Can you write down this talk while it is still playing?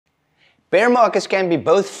Bear markets can be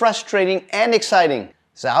both frustrating and exciting.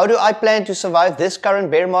 So how do I plan to survive this current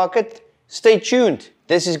bear market? Stay tuned,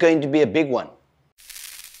 this is going to be a big one.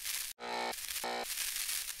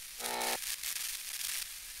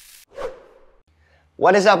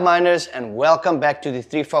 What is up, miners, and welcome back to the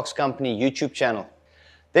 3 Fox Company YouTube channel.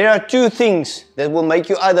 There are two things that will make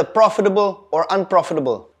you either profitable or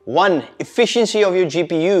unprofitable. One, efficiency of your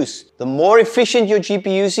GPUs. The more efficient your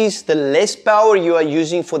GPUs is, the less power you are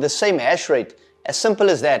using for the same hash rate. As simple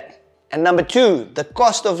as that. And number two, the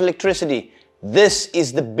cost of electricity. This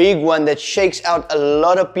is the big one that shakes out a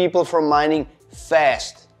lot of people from mining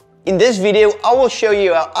fast. In this video, I will show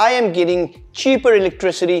you how I am getting cheaper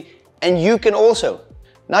electricity, and you can also.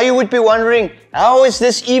 Now you would be wondering, how is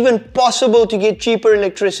this even possible to get cheaper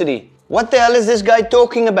electricity? What the hell is this guy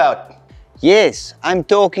talking about? Yes, I'm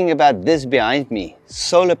talking about this behind me,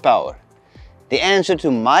 solar power. The answer to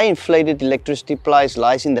my inflated electricity price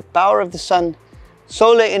lies in the power of the sun.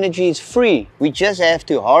 Solar energy is free, we just have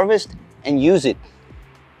to harvest and use it.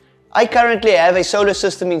 I currently have a solar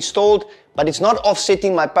system installed, but it's not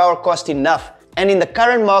offsetting my power cost enough. And in the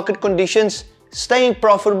current market conditions, staying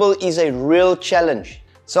profitable is a real challenge.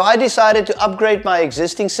 So I decided to upgrade my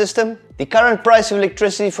existing system. The current price of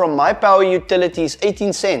electricity from my power utility is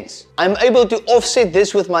 18 cents. I'm able to offset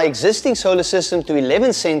this with my existing solar system to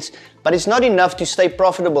 11 cents, but it's not enough to stay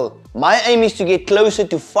profitable. My aim is to get closer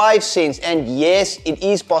to 5 cents, and yes, it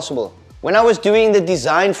is possible. When I was doing the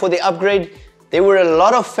design for the upgrade, there were a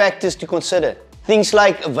lot of factors to consider. Things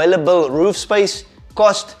like available roof space,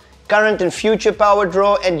 cost, current and future power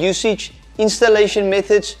draw and usage, installation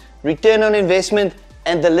methods, return on investment,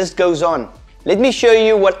 and the list goes on. Let me show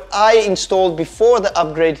you what I installed before the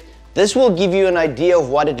upgrade. This will give you an idea of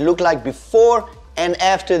what it looked like before and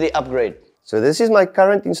after the upgrade. So this is my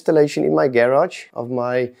current installation in my garage of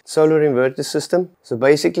my solar inverter system. So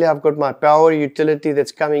basically I've got my power utility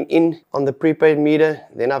that's coming in on the prepaid meter.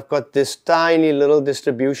 Then I've got this tiny little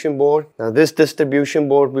distribution board. Now this distribution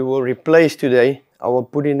board we will replace today. I will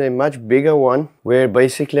put in a much bigger one where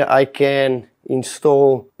basically I can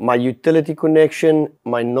install my utility connection,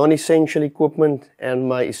 my non-essential equipment and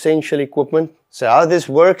my essential equipment. So how this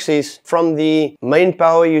works is from the main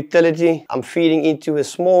power utility, I'm feeding into a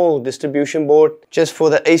small distribution board just for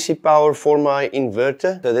the AC power for my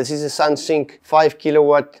inverter. So this is a Sunsynk 5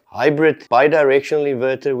 kilowatt hybrid bidirectional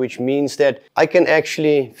inverter, which means that I can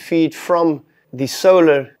actually feed from the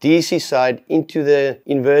solar DC side into the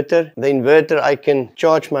inverter. The inverter, I can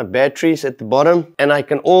charge my batteries at the bottom, and I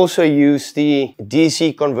can also use the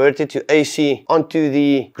DC converter to AC onto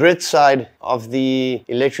the grid side of the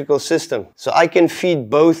electrical system. So I can feed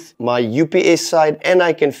both my UPS side and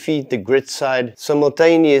I can feed the grid side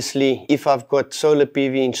simultaneously if I've got solar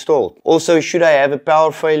PV installed. Also, should I have a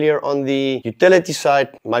power failure on the utility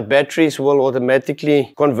side, my batteries will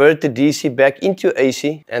automatically convert the DC back into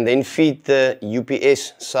AC and then feed the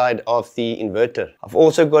UPS side of the inverter. I've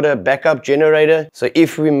also got a backup generator, so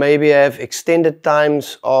if we maybe have extended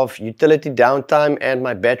times of utility downtime and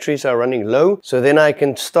my batteries are running low, so then I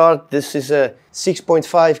can start. This is a 6.5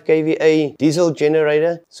 kVA diesel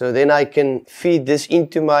generator, so then I can feed this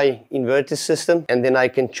into my inverter system and then I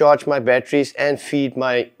can charge my batteries and feed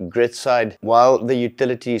my grid side while the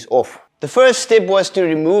utility is off. The first step was to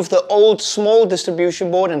remove the old small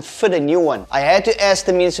distribution board and fit a new one. I had to ask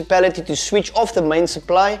the municipality to switch off the main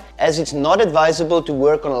supply as it's not advisable to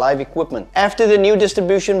work on live equipment. After the new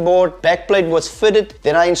distribution board backplate was fitted,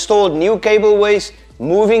 then I installed new cableways,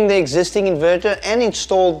 moving the existing inverter and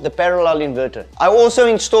installed the parallel inverter. I also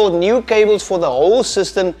installed new cables for the whole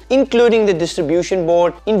system, including the distribution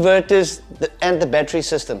board, inverters and the battery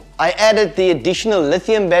system. I added the additional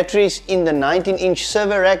lithium batteries in the 19-inch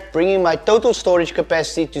server rack, bringing my total storage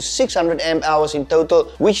capacity to 600 amp hours in total,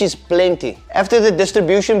 which is plenty. After the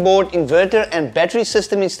distribution board, inverter and battery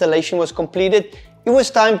system installation was completed, it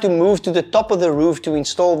was time to move to the top of the roof to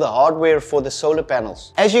install the hardware for the solar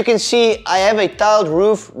panels. As you can see, I have a tiled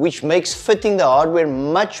roof, which makes fitting the hardware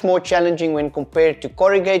much more challenging when compared to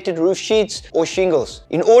corrugated roof sheets or shingles.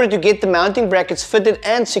 In order to get the mounting brackets fitted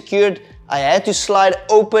and secured, I had to slide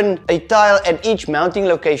open a tile at each mounting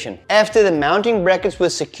location. After the mounting brackets were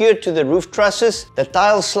secured to the roof trusses, the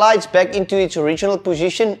tile slides back into its original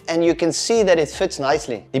position and you can see that it fits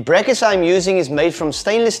nicely. The brackets I'm using is made from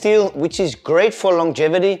stainless steel, which is great for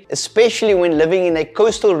longevity, especially when living in a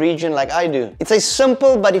coastal region like I do. It's a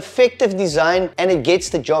simple but effective design and it gets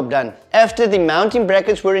the job done. After the mounting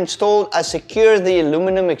brackets were installed, I secured the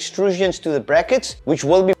aluminum extrusions to the brackets, which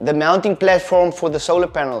will be the mounting platform for the solar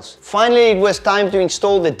panels. Finally, it was time to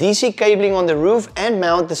install the DC cabling on the roof and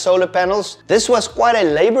mount the solar panels. This was quite a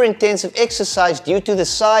labor-intensive exercise due to the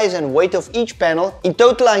size and weight of each panel. In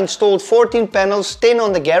total, I installed 14 panels, 10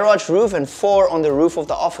 on the garage roof and 4 on the roof of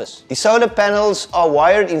the office. The solar panels are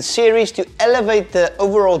wired in series to elevate the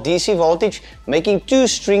overall DC voltage, making 2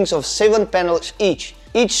 strings of 7 panels each.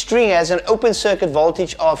 Each string has an open circuit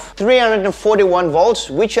voltage of 341 volts,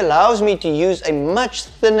 which allows me to use a much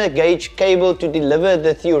thinner gauge cable to deliver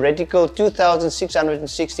the theoretical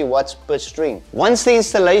 2660 watts per string. Once the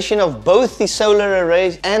installation of both the solar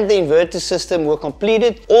arrays and the inverter system were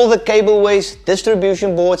completed, all the cableways,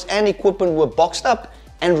 distribution boards and equipment were boxed up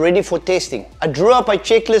and ready for testing. I drew up a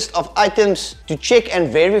checklist of items to check and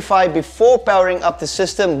verify before powering up the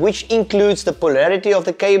system, which includes the polarity of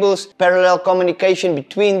the cables, parallel communication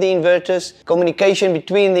between the inverters, communication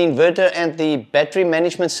between the inverter and the battery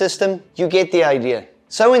management system. You get the idea.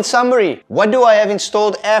 So in summary, what do I have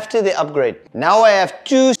installed after the upgrade? Now I have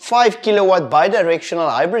 2 5 kilowatt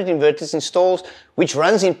bidirectional hybrid inverters installed, which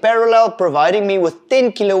runs in parallel, providing me with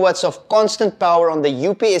 10 kilowatts of constant power on the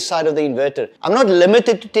UPS side of the inverter. I'm not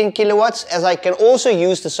limited to 10 kilowatts, as I can also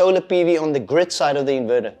use the solar PV on the grid side of the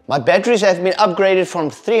inverter. My batteries have been upgraded from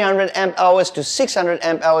 300 amp hours to 600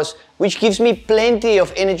 amp hours, which gives me plenty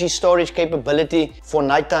of energy storage capability for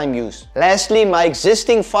nighttime use. Lastly, my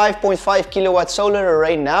existing 5.5 kilowatt solar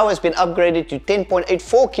array now has been upgraded to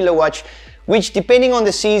 10.84 kilowatts, which depending on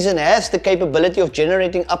the season has the capability of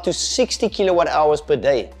generating up to 60 kilowatt hours per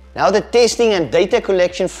day. Now the testing and data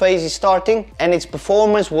collection phase is starting, and its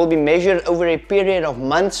performance will be measured over a period of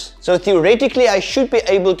months. So theoretically I should be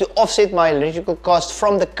able to offset my electrical cost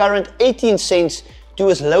from the current 18 cents to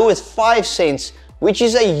as low as 5 cents, which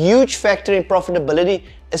is a huge factor in profitability,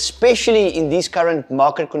 especially in these current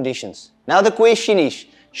market conditions. Now the question is,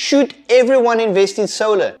 should everyone invest in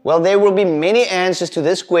solar? Well, there will be many answers to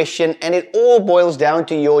this question, and it all boils down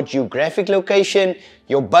to your geographic location,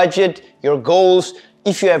 your budget, your goals,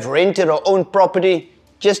 if you have rented or owned property,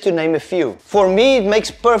 just to name a few. For me, it makes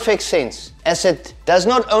perfect sense, as it does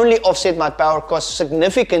not only offset my power costs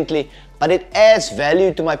significantly, but it adds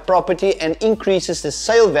value to my property and increases the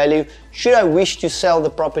sale value should I wish to sell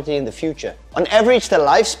the property in the future. On average, the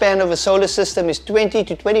lifespan of a solar system is 20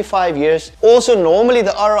 to 25 years. Also, normally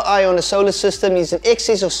the ROI on a solar system is in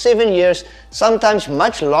excess of 7 years, sometimes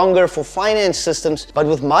much longer for finance systems. But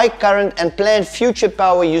with my current and planned future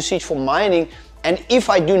power usage for mining, and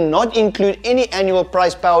if I do not include any annual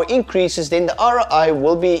price power increases, then the ROI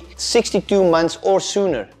will be 62 months or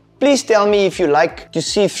sooner. Please tell me if you like to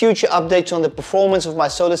see future updates on the performance of my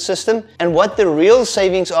solar system and what the real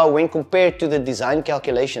savings are when compared to the design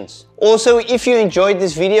calculations. Also, if you enjoyed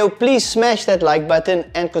this video, please smash that like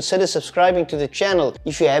button and consider subscribing to the channel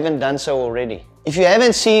if you haven't done so already. If you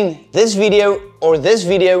haven't seen this video or this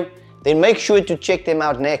video, then make sure to check them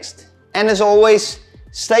out next. And as always,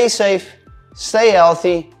 stay safe, stay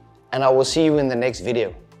healthy, and I will see you in the next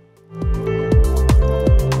video.